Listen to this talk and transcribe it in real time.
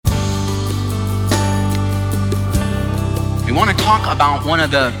We want to talk about one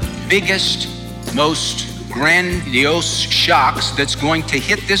of the biggest, most grandiose shocks that's going to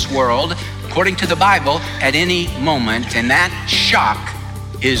hit this world, according to the Bible, at any moment, and that shock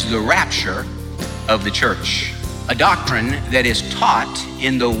is the rapture of the church. A doctrine that is taught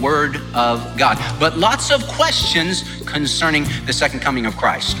in the Word of God. But lots of questions concerning the second coming of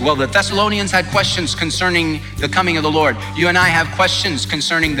Christ. Well, the Thessalonians had questions concerning the coming of the Lord. You and I have questions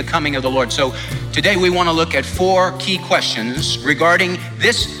concerning the coming of the Lord. So today we want to look at 4 key questions regarding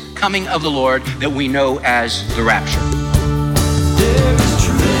this coming of the Lord that we know as the rapture. There is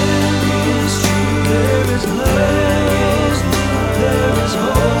truth, there is truth, there is love, there is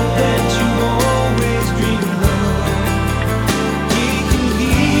hope that you always dreamed of. He can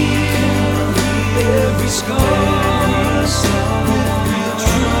heal every scar, with real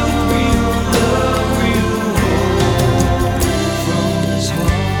truth, real love, real hope from his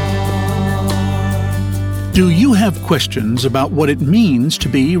heart. Do you have questions about what it means to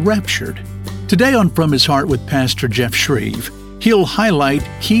be raptured? Today on From His Heart with Pastor Jeff Schreve, he'll highlight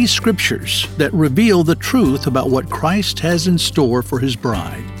key scriptures that reveal the truth about what Christ has in store for his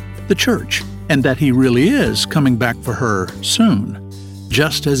bride, the church, and that he really is coming back for her soon,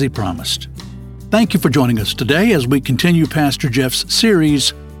 just as he promised. Thank you for joining us today as we continue Pastor Jeff's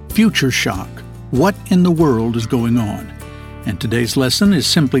series, Future Shock, What in the World is Going On? And today's lesson is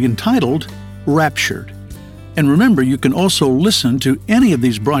simply entitled, Raptured. And remember, you can also listen to any of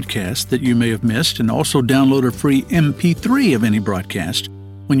these broadcasts that you may have missed and also download a free MP3 of any broadcast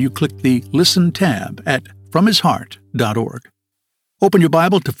when you click the Listen tab at FromHisHeart.org. Open your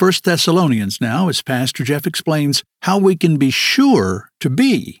Bible to 1 Thessalonians now as Pastor Jeff explains how we can be sure to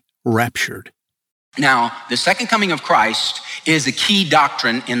be raptured. Now, the second coming of Christ is a key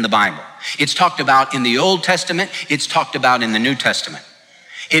doctrine in the Bible. It's talked about in the Old Testament, it's talked about in the New Testament.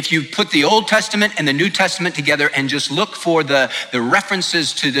 If you put the Old Testament and the New Testament together and just look for the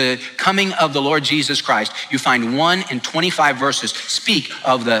references to the coming of the Lord Jesus Christ, you find 1 in 25 verses speak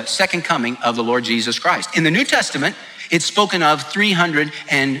of the second coming of the Lord Jesus Christ. In the New Testament, it's spoken of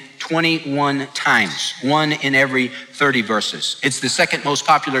 321 times, 1 in every 30 verses. It's the second most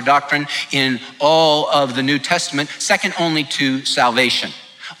popular doctrine in all of the New Testament, second only to salvation.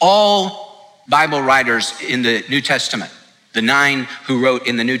 All Bible writers in the New Testament, the 9 who wrote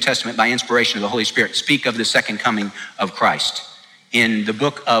in the New Testament by inspiration of the Holy Spirit, speak of the second coming of Christ. In the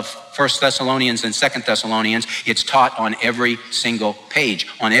book of 1 Thessalonians and 2 Thessalonians, it's taught on every single page,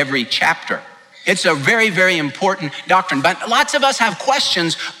 on every chapter. It's a very, very important doctrine, but lots of us have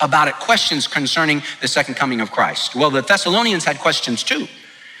questions about it, questions concerning the second coming of Christ. Well, the Thessalonians had questions too.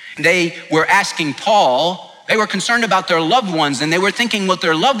 They were asking Paul. They were concerned about their loved ones, and they were thinking with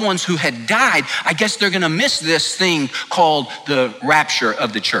their loved ones who had died, I guess they're going to miss this thing called the rapture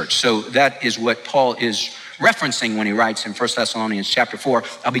of the church. So that is what Paul is referencing when he writes in 1 Thessalonians chapter 4.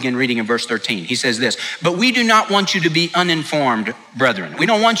 I'll begin reading in verse 13. He says this, "But we do not want you to be uninformed, brethren." We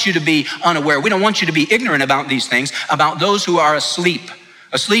don't want you to be unaware. We don't want you to be ignorant about these things, about those who are asleep.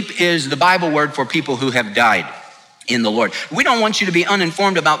 Asleep is the Bible word for people who have died in the Lord. We don't want you to be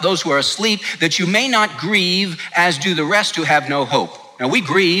uninformed about those who are asleep, that you may not grieve as do the rest who have no hope. Now, we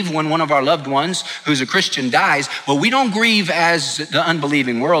grieve when one of our loved ones who's a Christian dies, but we don't grieve as the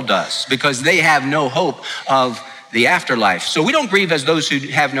unbelieving world does, because they have no hope of the afterlife. So we don't grieve as those who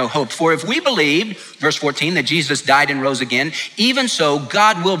have no hope. For if we believe, verse 14, that Jesus died and rose again, even so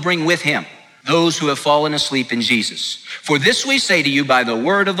God will bring with him those who have fallen asleep in Jesus. For this we say to you by the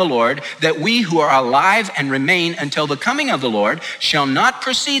word of the Lord, that we who are alive and remain until the coming of the Lord shall not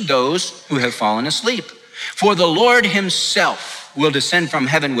precede those who have fallen asleep. For the Lord himself will descend from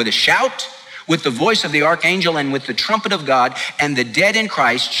heaven with a shout, with the voice of the archangel, and with the trumpet of God, and the dead in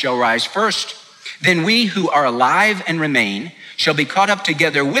Christ shall rise first. Then we who are alive and remain shall be caught up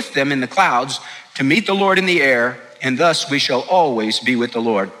together with them in the clouds to meet the Lord in the air, and thus we shall always be with the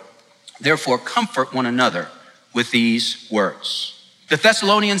Lord. Therefore, comfort one another with these words. The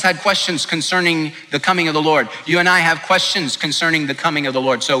Thessalonians had questions concerning the coming of the Lord. You and I have questions concerning the coming of the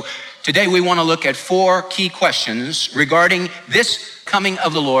Lord. So today we want to look at 4 key questions regarding this coming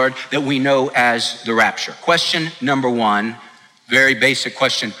of the Lord that we know as the rapture. Question number 1, very basic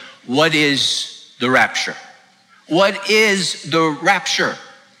question. What is the rapture? What is the rapture?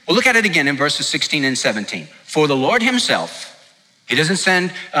 Well, look at it again in verses 16 and 17. For the Lord himself, he doesn't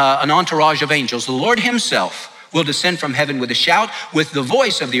send an entourage of angels. The Lord himself will descend from heaven with a shout, with the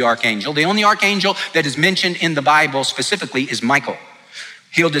voice of the archangel. The only archangel that is mentioned in the Bible specifically is Michael.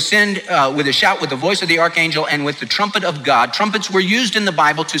 He'll descend with a shout, with the voice of the archangel, and with the trumpet of God. Trumpets were used in the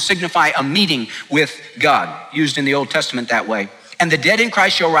Bible to signify a meeting with God, used in the Old Testament that way. And the dead in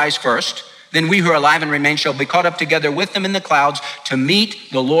Christ shall rise first. Then we who are alive and remain shall be caught up together with them in the clouds to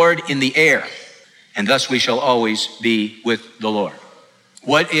meet the Lord in the air. And thus we shall always be with the Lord.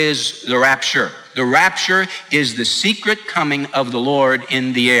 What is the rapture? The rapture is the secret coming of the Lord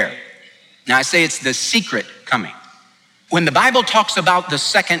in the air. Now I say it's the secret coming. When the Bible talks about the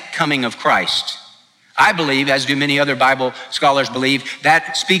second coming of Christ, I believe, as do many other Bible scholars believe,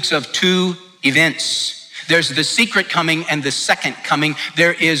 that speaks of two events. There's the secret coming and the second coming.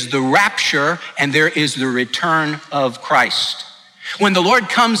 There is the rapture and there is the return of Christ. When the Lord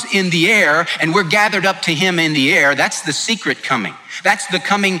comes in the air and we're gathered up to him in the air, that's the secret coming. That's the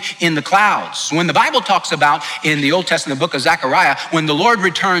coming in the clouds. When the Bible talks about in the Old Testament book of Zechariah, when the Lord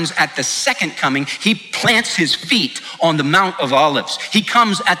returns at the second coming, he plants his feet on the Mount of Olives. He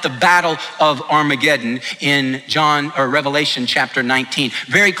comes at the battle of Armageddon in Revelation chapter 19.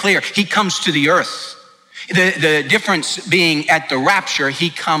 Very clear, he comes to the earth. The difference being at the rapture, he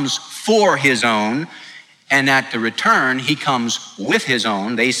comes for his own, and at the return, he comes with his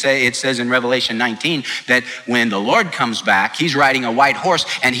own. It says in Revelation 19 that when the Lord comes back, he's riding a white horse,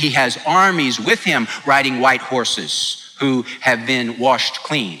 and he has armies with him riding white horses who have been washed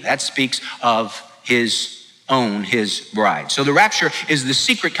clean. That speaks of his own, his bride. So the rapture is the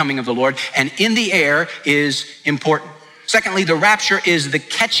secret coming of the Lord, and in the air is important. Secondly, the rapture is the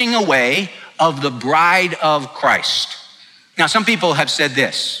catching away of the bride of Christ. Now, some people have said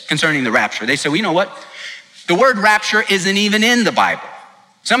this concerning the rapture. They say, well, you know what? The word rapture isn't even in the Bible.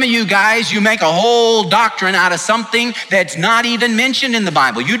 Some of you guys, you make a whole doctrine out of something that's not even mentioned in the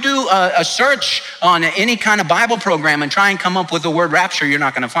Bible. You do a search on any kind of Bible program and try and come up with the word rapture, you're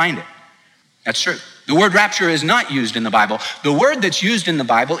not going to find it. That's true. The word rapture is not used in the Bible. The word that's used in the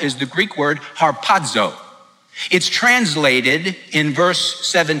Bible is the Greek word harpazo. It's translated in verse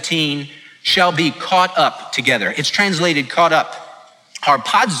 17, shall be caught up together. It's translated caught up.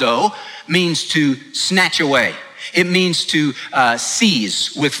 Harpazo means to snatch away. It means to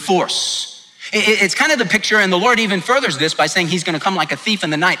seize with force. It's kind of the picture, and the Lord even furthers this by saying he's going to come like a thief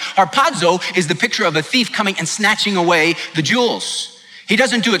in the night. Harpazo is the picture of a thief coming and snatching away the jewels. He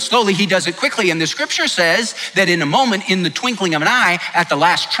doesn't do it slowly, he does it quickly. And the scripture says that in a moment, in the twinkling of an eye, at the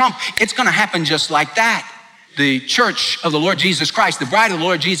last trump, it's going to happen just like that. The church of the Lord Jesus Christ, the bride of the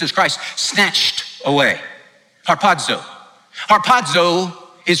Lord Jesus Christ, snatched away. Harpazo. Harpazo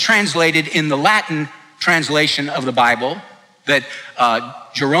is translated in the Latin translation of the Bible that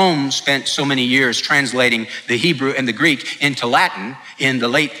Jerome spent so many years translating the Hebrew and the Greek into Latin in the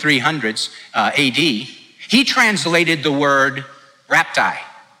late 300s AD. He translated the word rapti.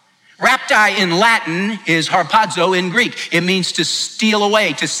 Rapti in Latin is harpazo in Greek. It means to steal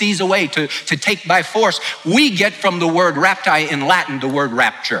away, to seize away, to take by force. We get from the word rapti in Latin the word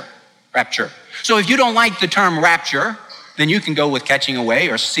rapture. Rapture. So if you don't like the term rapture, then you can go with catching away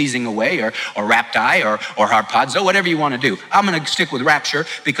or seizing away or rapti or harpazo, whatever you want to do. I'm going to stick with rapture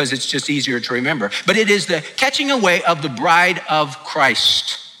because it's just easier to remember. But it is the catching away of the bride of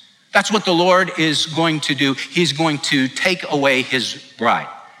Christ. That's what the Lord is going to do. He's going to take away his bride.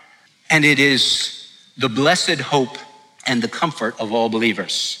 And it is the blessed hope and the comfort of all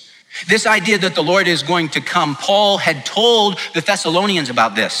believers. This idea that the Lord is going to come, Paul had told the Thessalonians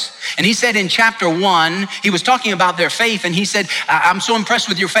about this. And he said in chapter 1, he was talking about their faith, and he said, I'm so impressed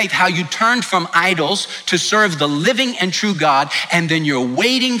with your faith, how you turned from idols to serve the living and true God, and then you're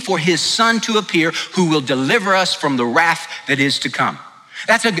waiting for his Son to appear, who will deliver us from the wrath that is to come.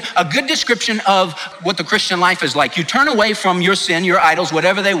 That's a good description of what the Christian life is like. You turn away from your sin, your idols,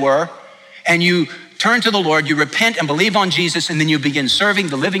 whatever they were, and you turn to the Lord, you repent and believe on Jesus, and then you begin serving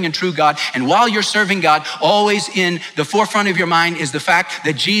the living and true God. And while you're serving God, always in the forefront of your mind is the fact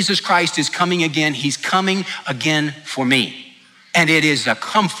that Jesus Christ is coming again. He's coming again for me. And it is a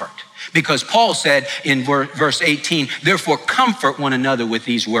comfort, because Paul said in verse 18, therefore comfort one another with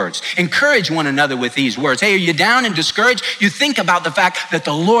these words. Encourage one another with these words. Hey, are you down and discouraged? You think about the fact that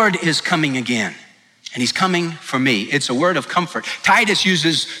the Lord is coming again. And he's coming for me. It's a word of comfort. Titus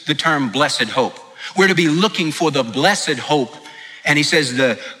uses the term blessed hope. We're to be looking for the blessed hope. And he says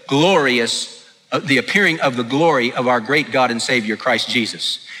the appearing of the glory of our great God and Savior, Christ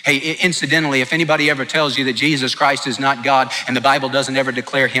Jesus. Hey, incidentally, if anybody ever tells you that Jesus Christ is not God and the Bible doesn't ever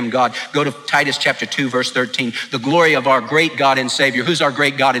declare him God, go to Titus chapter 2, verse 13. The glory of our great God and Savior. Who's our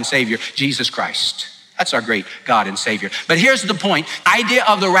great God and Savior? Jesus Christ. That's our great God and Savior. But here's the point. Idea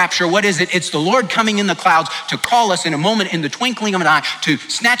of the rapture, what is it? It's the Lord coming in the clouds to call us in a moment, in the twinkling of an eye, to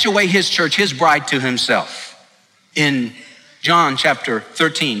snatch away his church, his bride, to himself. In John chapter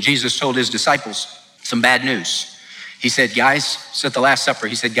 13, Jesus told his disciples some bad news. He said, guys, it's at the Last Supper.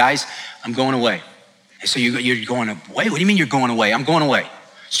 He said, guys, I'm going away. They said, you're going away? What do you mean you're going away? I'm going away.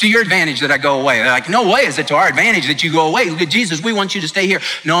 It's to your advantage that I go away. They're like, no way is it to our advantage that you go away. Look at Jesus, we want you to stay here.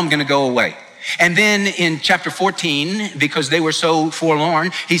 No, I'm gonna go away. And then in chapter 14, because they were so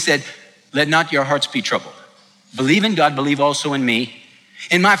forlorn, he said, let not your hearts be troubled. Believe in God, believe also in me.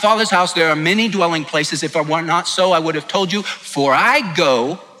 In my Father's house, there are many dwelling places. If it were not so, I would have told you, for I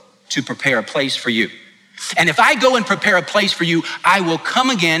go to prepare a place for you. And if I go and prepare a place for you, I will come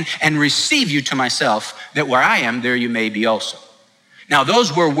again and receive you to myself, that where I am, there you may be also. Now,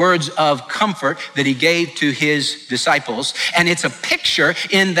 those were words of comfort that he gave to his disciples. And it's a picture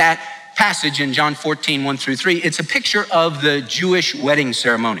in that passage in John 14, 1-3. It's a picture of the Jewish wedding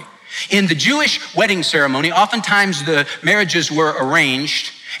ceremony. In the Jewish wedding ceremony, oftentimes the marriages were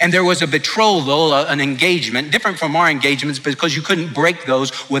arranged and there was a betrothal, an engagement, different from our engagements because you couldn't break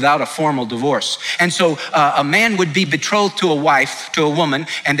those without a formal divorce. And so a man would be betrothed to a wife, to a woman,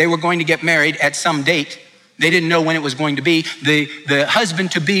 and they were going to get married at some date. They didn't know when it was going to be. The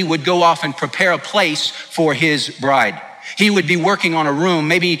husband-to-be would go off and prepare a place for his bride. He would be working on a room,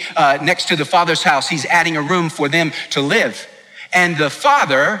 maybe next to the father's house. He's adding a room for them to live. And the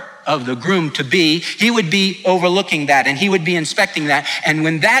father of the groom-to-be, he would be overlooking that and he would be inspecting that. And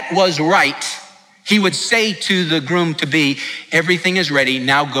when that was right, he would say to the groom-to-be, everything is ready,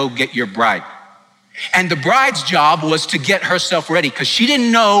 now go get your bride. And the bride's job was to get herself ready because she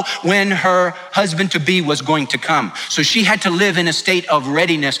didn't know when her husband-to-be was going to come. So she had to live in a state of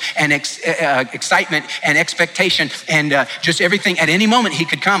readiness and excitement and expectation and just everything. At any moment, he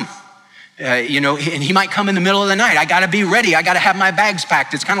could come. And he might come in the middle of the night. I gotta be ready. I gotta have my bags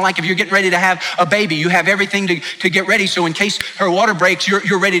packed. It's kind of like if you're getting ready to have a baby, you have everything to get ready. So in case her water breaks,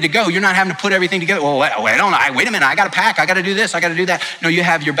 you're ready to go. You're not having to put everything together. Well, wait a minute. I gotta pack. I gotta do this. I gotta do that. No, you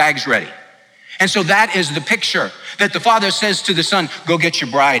have your bags ready. And so that is the picture that the father says to the son, go get your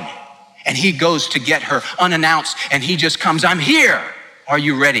bride. And he goes to get her unannounced and he just comes, I'm here. Are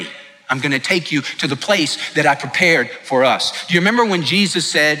you ready? I'm gonna take you to the place that I prepared for us. Do you remember when Jesus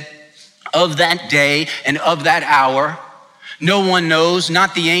said, of that day and of that hour, no one knows,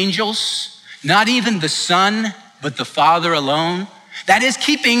 not the angels, not even the Son, but the Father alone? That is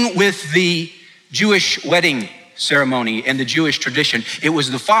keeping with the Jewish wedding ceremony and the Jewish tradition. It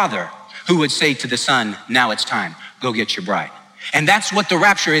was the Father who would say to the Son, now it's time, go get your bride. And that's what the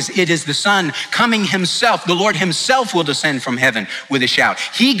rapture is. It is the Son coming himself. The Lord himself will descend from heaven with a shout.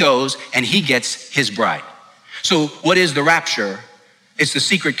 He goes and he gets his bride. So what is the rapture? It's the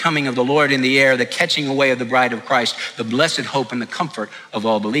secret coming of the Lord in the air, the catching away of the bride of Christ, the blessed hope and the comfort of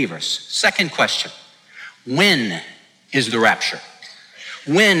all believers. Second question, when is the rapture?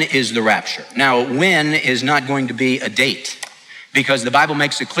 When is the rapture? Now, when is not going to be a date because the Bible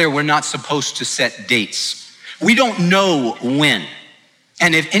makes it clear we're not supposed to set dates. We don't know when.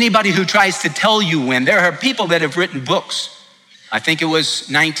 And if anybody who tries to tell you when, there are people that have written books. I think it was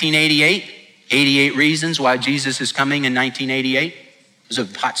 1988, 88 Reasons Why Jesus is Coming in 1988. It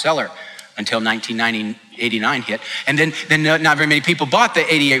was a hot seller until 1989 hit. And then not very many people bought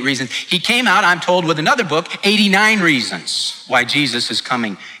the 88 Reasons. He came out, I'm told, with another book, 89 Reasons Why Jesus is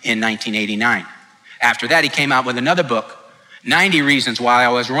Coming in 1989. After that, he came out with another book, 90 Reasons Why I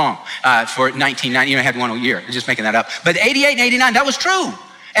Was Wrong for 1990. I had one a year, I'm just making that up. But 88 and 89, that was true.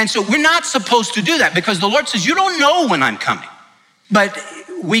 And so we're not supposed to do that because the Lord says, you don't know when I'm coming. But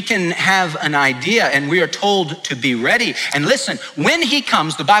we can have an idea and we are told to be ready. And listen, when he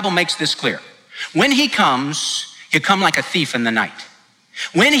comes, the Bible makes this clear. When he comes, he'll come like a thief in the night.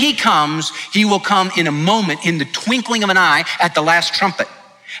 When he comes, he will come in a moment, in the twinkling of an eye at the last trumpet.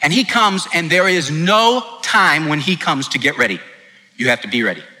 And he comes and there is no time when he comes to get ready. You have to be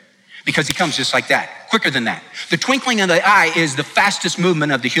ready because he comes just like that, quicker than that. The twinkling of the eye is the fastest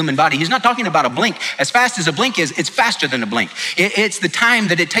movement of the human body. He's not talking about a blink. As fast as a blink is, it's faster than a blink. It's the time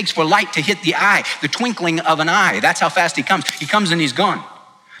that it takes for light to hit the eye, the twinkling of an eye. That's how fast he comes. He comes and he's gone.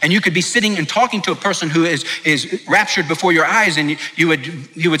 And you could be sitting and talking to a person who is raptured before your eyes and you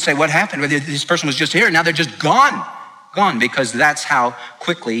would say, what happened? This person was just here, now they're just gone because that's how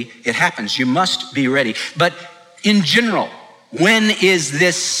quickly it happens. You must be ready. But in general, when is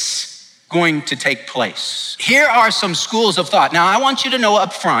this going to take place? Here are some schools of thought. Now, I want you to know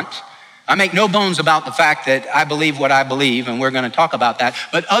up front, I make no bones about the fact that I believe what I believe, and we're going to talk about that,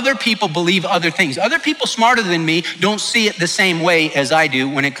 but other people believe other things. Other people smarter than me don't see it the same way as I do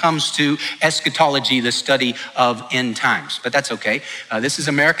when it comes to eschatology, the study of end times. But that's okay. This is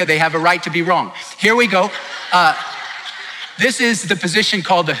America. They have a right to be wrong. Here we go. This is the position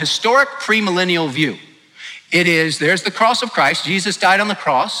called the historic premillennial view. There's the cross of Christ. Jesus died on the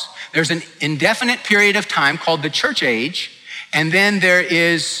cross. There's an indefinite period of time called the church age. And then there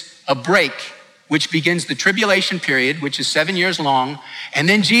is a break which begins the tribulation period, which is 7 years long, and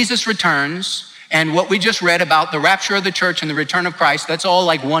then Jesus returns, and what we just read about the rapture of the church and the return of Christ, that's all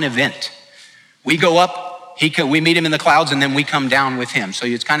like one event. We go up, we meet him in the clouds, and then we come down with him. So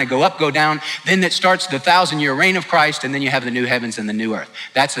it's kind of go up, go down. Then it starts the 1,000-year reign of Christ, and then you have the new heavens and the new earth.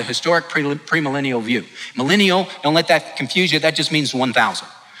 That's a historic premillennial view. Millennial, don't let that confuse you. That just means 1,000.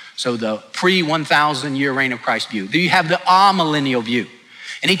 So the pre-1,000-year reign of Christ view. Then you have the amillennial view.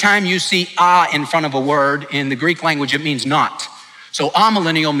 Anytime you see in front of a word in the Greek language, it means not. So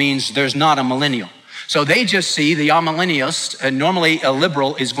amillennial means there's not a millennial. So they just see the amillennialist, and normally a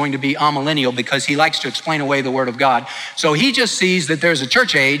liberal is going to be amillennial because he likes to explain away the word of God. So he just sees that there's a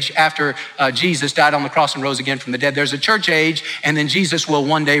church age after Jesus died on the cross and rose again from the dead. There's a church age, and then Jesus will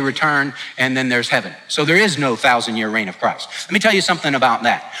one day return, and then there's heaven. So there is no 1,000-year reign of Christ. Let me tell you something about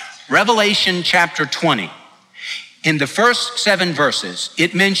that. Revelation chapter 20. In the first 7 verses,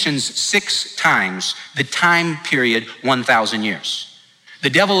 it mentions 6 times the time period 1,000 years. The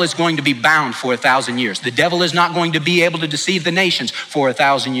devil is going to be bound for 1,000 years. The devil is not going to be able to deceive the nations for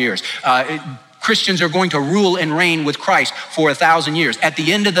 1,000 years. Christians are going to rule and reign with Christ for 1,000 years. At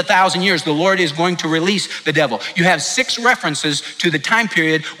the end of the 1,000 years, the Lord is going to release the devil. You have 6 references to the time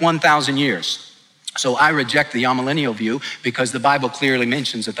period 1,000 years. So I reject the amillennial view because the Bible clearly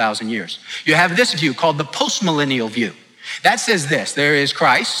mentions 1,000 years. You have this view called the postmillennial view. That says this: there is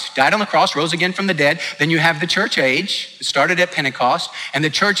Christ, died on the cross, rose again from the dead. Then you have the church age. It started at Pentecost, and the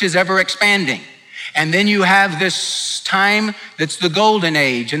church is ever expanding. And then you have this time that's the golden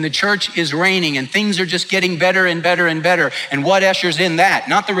age, and the church is reigning, and things are just getting better and better and better. And what ushers in that?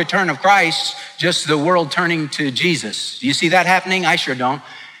 Not the return of Christ, just the world turning to Jesus. Do you see that happening? I sure don't.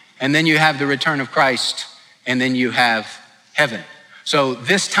 And then you have the return of Christ, and then you have heaven. So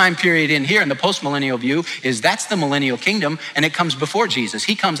this time period in here in the postmillennial view that's the millennial kingdom, and it comes before Jesus.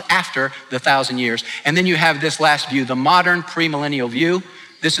 He comes after the 1,000 years. And then you have this last view, the modern premillennial view.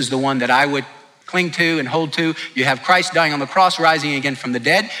 This is the one that I would cling to and hold to. You have Christ dying on the cross, rising again from the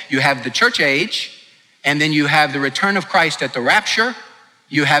dead. You have the church age, and then you have the return of Christ at the rapture.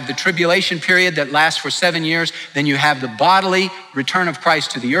 You have the tribulation period that lasts for 7 years. Then you have the bodily return of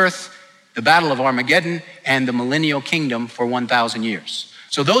Christ to the earth, the battle of Armageddon, and the millennial kingdom for 1,000 years.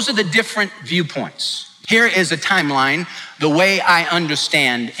 So those are the different viewpoints. Here is a timeline, the way I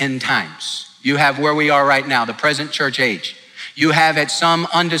understand end times. You have where we are right now, the present church age. You have at some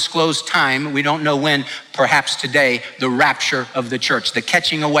undisclosed time, we don't know when, perhaps today, the rapture of the church, the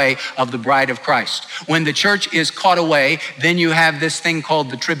catching away of the bride of Christ. When the church is caught away, then you have this thing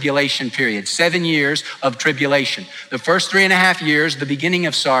called the tribulation period, 7 years of tribulation. The first 3.5 years, the beginning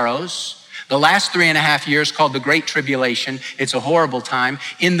of sorrows. The last 3.5 years called the Great Tribulation. It's a horrible time.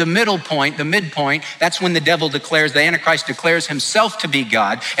 In the middle point, the midpoint, that's when the devil declares, the Antichrist declares himself to be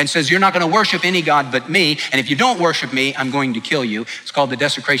God and says, you're not going to worship any God but me. And if you don't worship me, I'm going to kill you. It's called the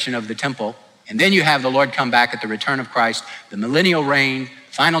desecration of the temple. And then you have the Lord come back at the return of Christ, the millennial reign,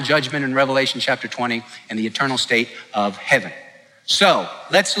 final judgment in Revelation chapter 20, and the eternal state of heaven. So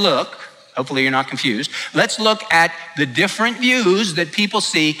let's look. Hopefully you're not confused. Let's look at the different views that people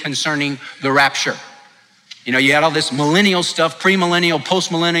see concerning the rapture. You know, you had all this millennial stuff, premillennial,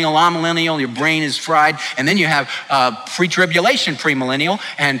 postmillennial, amillennial, your brain is fried. And then you have pre-tribulation premillennial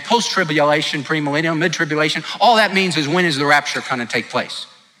and post-tribulation premillennial, mid-tribulation. All that means is, when is the rapture going to take place?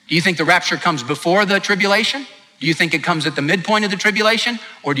 Do you think the rapture comes before the tribulation? Do you think it comes at the midpoint of the tribulation?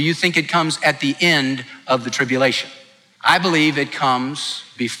 Or do you think it comes at the end of the tribulation? I believe it comes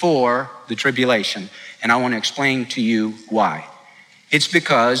before the tribulation, and I want to explain to you why. It's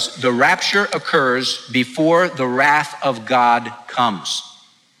because the rapture occurs before the wrath of God comes.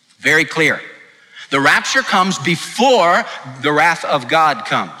 Very clear. The rapture comes before the wrath of God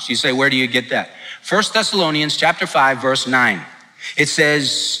comes. You say, where do you get that? 1 Thessalonians chapter 5, verse 9. It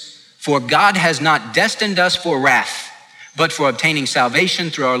says, for God has not destined us for wrath, but for obtaining salvation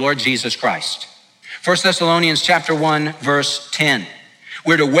through our Lord Jesus Christ. 1 Thessalonians chapter 1, verse 10.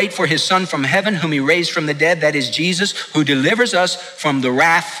 We're to wait for his Son from heaven, whom he raised from the dead, that is Jesus, who delivers us from the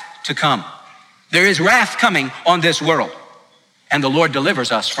wrath to come. There is wrath coming on this world, and the Lord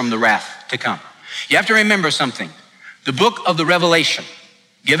delivers us from the wrath to come. You have to remember something. The book of the Revelation,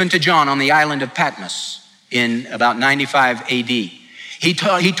 given to John on the island of Patmos in about 95 AD. He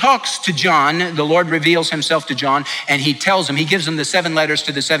talks to John, the Lord reveals himself to John, and he tells him, he gives him the 7 letters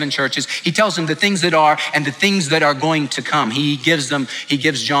to the 7 churches. He tells him the things that are and the things that are going to come. He gives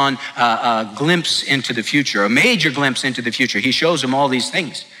John a glimpse into the future, a major glimpse into the future. He shows him all these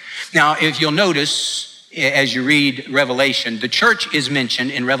things. Now, if you'll notice, as you read Revelation, the church is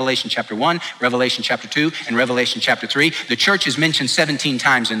mentioned in Revelation chapter 1, Revelation chapter 2, and Revelation chapter 3. The church is mentioned 17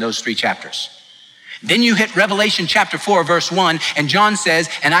 times in those 3 chapters. Then you hit Revelation chapter 4, verse 1, and John says,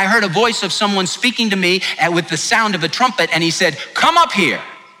 and I heard a voice of someone speaking to me with the sound of a trumpet, and he said, come up here.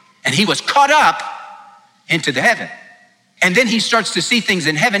 And he was caught up into the heaven. And then he starts to see things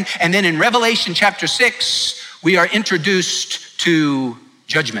in heaven. And then in Revelation chapter 6, we are introduced to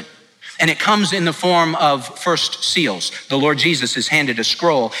judgment. And it comes in the form of first seals. The Lord Jesus is handed a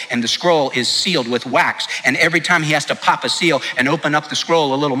scroll, and the scroll is sealed with wax. And every time he has to pop a seal and open up the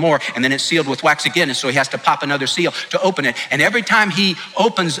scroll a little more, and then it's sealed with wax again, and so he has to pop another seal to open it. And every time he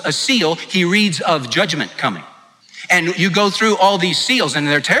opens a seal, he reads of judgment coming. And you go through all these seals, and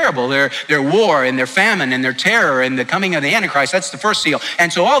they're terrible. They're war, and they're famine, and they're terror, and the coming of the Antichrist. That's the first seal.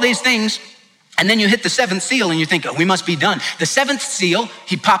 And so all these things. And then you hit the seventh seal and you think, oh, we must be done. The seventh seal,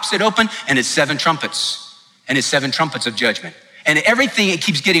 he pops it open and it's 7 trumpets. And it's 7 trumpets of judgment. And everything, it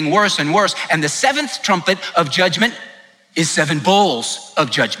keeps getting worse and worse. And the 7th trumpet of judgment is 7 bowls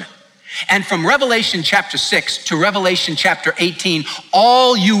of judgment. And from Revelation chapter 6 to Revelation chapter 18,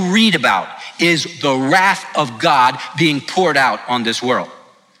 all you read about is the wrath of God being poured out on this world.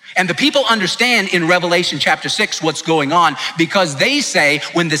 And the people understand in Revelation chapter 6 what's going on, because they say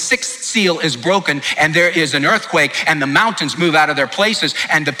when the 6th seal is broken and there is an earthquake and the mountains move out of their places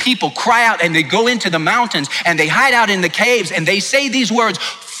and the people cry out and they go into the mountains and they hide out in the caves and they say these words,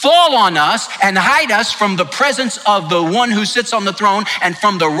 fall on us and hide us from the presence of the one who sits on the throne and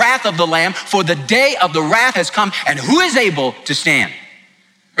from the wrath of the Lamb, for the day of the wrath has come, and who is able to stand?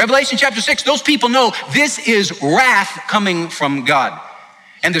 Revelation chapter 6, those people know this is wrath coming from God.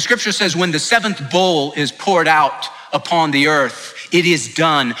 And the scripture says when the 7th bowl is poured out upon the earth, it is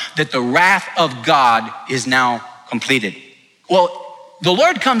done, that the wrath of God is now completed. Well, the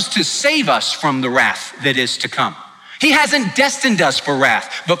Lord comes to save us from the wrath that is to come. He hasn't destined us for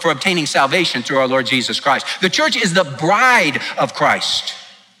wrath, but for obtaining salvation through our Lord Jesus Christ. The church is the bride of Christ.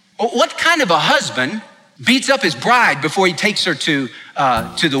 What kind of a husband beats up his bride before he takes her to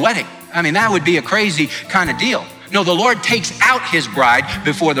the wedding? I mean, that would be a crazy kind of deal. No, the Lord takes out his bride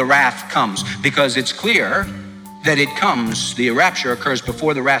before the wrath comes, because it's clear that it comes, the rapture occurs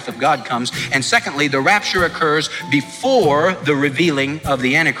before the wrath of God comes. And secondly, the rapture occurs before the revealing of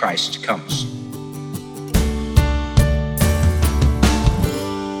the Antichrist comes.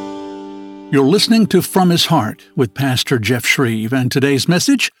 You're listening to From His Heart with Pastor Jeff Schreve, and today's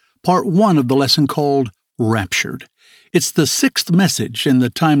message, part 1 of the lesson called Raptured. It's the 6th message in the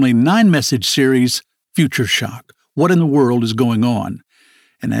timely 9-message series, Future Shock. What in the world is going on?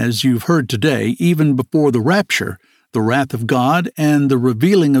 And as you've heard today, even before the rapture, the wrath of God, and the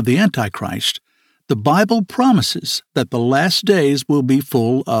revealing of the Antichrist, the Bible promises that the last days will be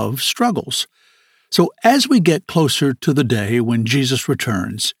full of struggles. So as we get closer to the day when Jesus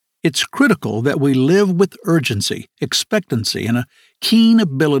returns, it's critical that we live with urgency, expectancy, and a keen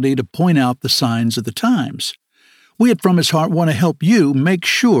ability to point out the signs of the times. We at From His Heart want to help you make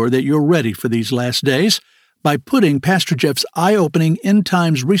sure that you're ready for these last days by putting Pastor Jeff's eye-opening end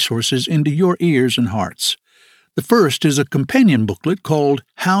times resources into your ears and hearts. The first is a companion booklet called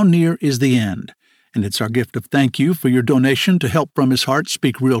How Near is the End? And it's our gift of thank you for your donation to help From His Heart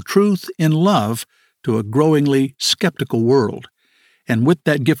speak real truth in love to a growingly skeptical world. And with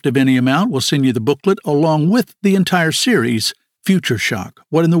that gift of any amount, we'll send you the booklet along with the entire series, Future Shock,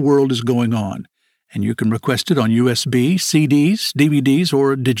 What in the World is Going On? And you can request it on USB, CDs, DVDs,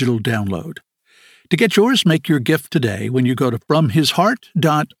 or a digital download. To get yours, make your gift today when you go to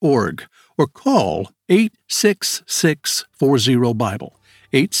FromHisHeart.org or call 866-40-BIBLE,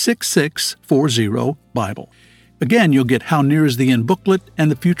 866-40-BIBLE. Again, you'll get How Near is the End booklet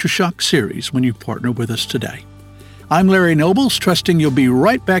and the Future Shock series when you partner with us today. I'm Larry Nobles, trusting you'll be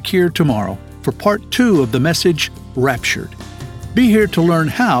right back here tomorrow for part 2 of the message, Raptured. Be here to learn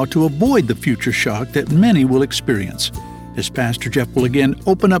how to avoid the future shock that many will experience, as Pastor Jeff will again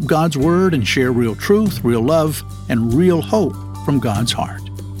open up God's Word and share real truth, real love, and real hope from God's heart.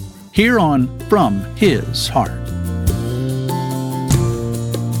 Here on From His Heart.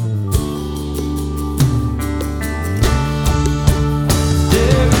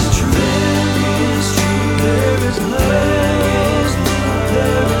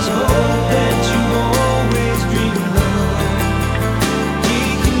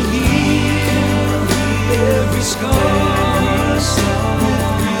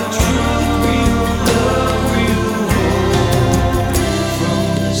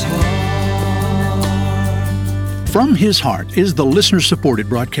 From His Heart is the listener-supported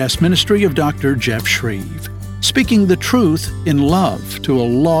broadcast ministry of Dr. Jeff Schreve, speaking the truth in love to a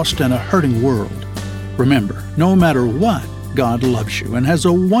lost and a hurting world. Remember, no matter what, God loves you and has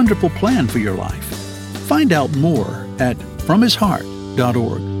a wonderful plan for your life. Find out more at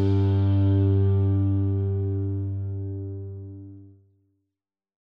FromHisHeart.org.